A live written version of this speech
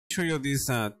Show you this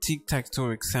tic-tac-toe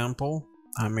example.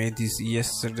 I made this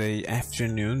yesterday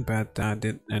afternoon, but I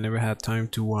never had time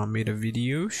to make a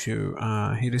video, so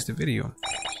here is the video.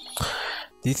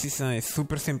 This is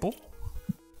super simple.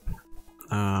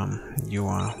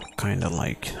 You kind of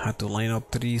like have to line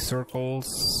up 3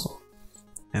 circles,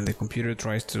 and the computer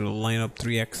tries to line up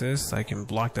 3 X's. I can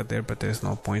block that there, but there's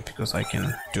no point because I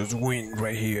can just win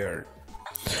right here.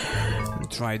 And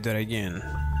try that again.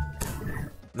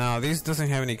 Now this doesn't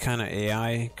have any kind of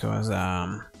AI because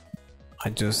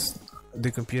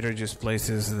the computer just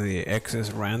places the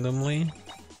X's randomly.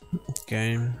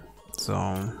 Okay,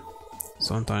 so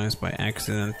sometimes by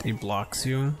accident it blocks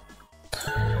you.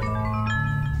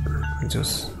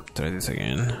 Just try this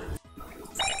again.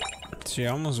 She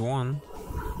almost won,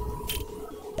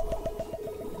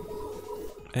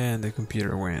 and the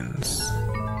computer wins.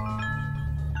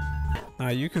 Now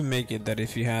you can make it that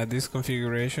if you had this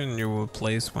configuration, you will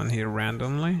place one here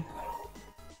randomly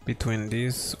between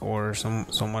this or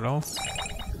somewhere else.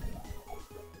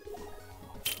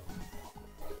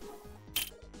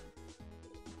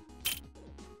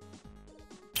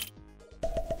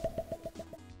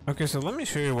 Okay, so let me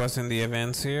show you what's in the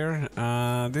events here.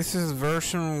 This is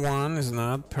version 1, is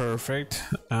not perfect.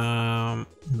 I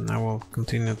will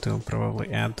continue to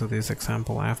probably add to this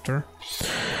example after.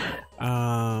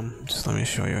 Just let me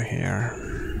show you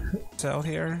here. Cell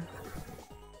here.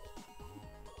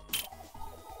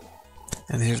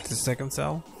 And here's the second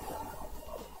cell.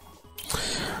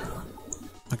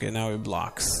 Okay, now it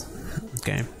blocks.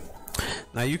 Okay.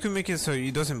 Now you can make it so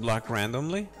it doesn't block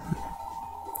randomly.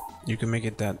 You can make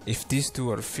it that if these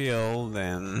 2 are filled,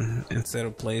 then instead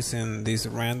of placing this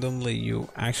randomly, you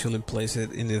actually place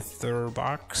it in the 3rd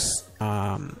box.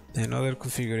 Another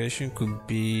configuration could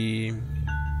be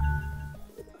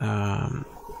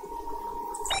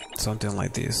something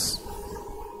like this.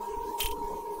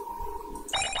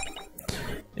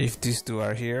 If these 2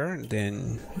 are here,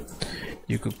 then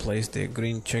you could place the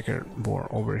green checkerboard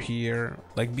over here,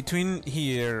 like between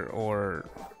here or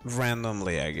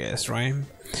randomly, I guess, right?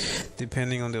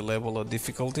 Depending on the level of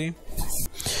difficulty.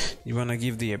 You want to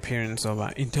give the appearance of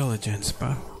intelligence,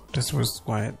 but that's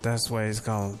why it's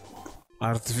called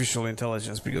artificial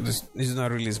intelligence, because it's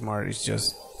not really smart. It's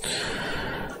just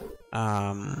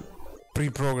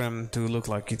pre-programmed to look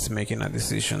like it's making a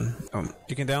decision.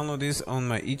 You can download this on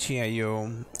my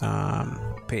itch.io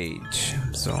page,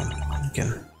 so you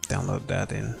can download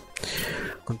that and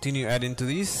continue adding to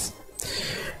this.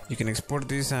 You can export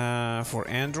this for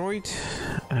Android.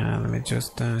 Let me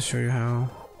just show you how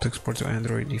to export to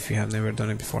Android if you have never done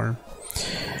it before.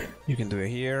 You can do it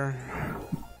here.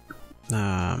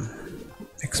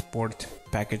 Export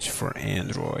package for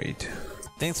Android.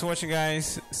 Thanks for watching,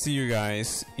 guys. See you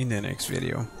guys in the next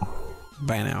video.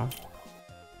 Bye now.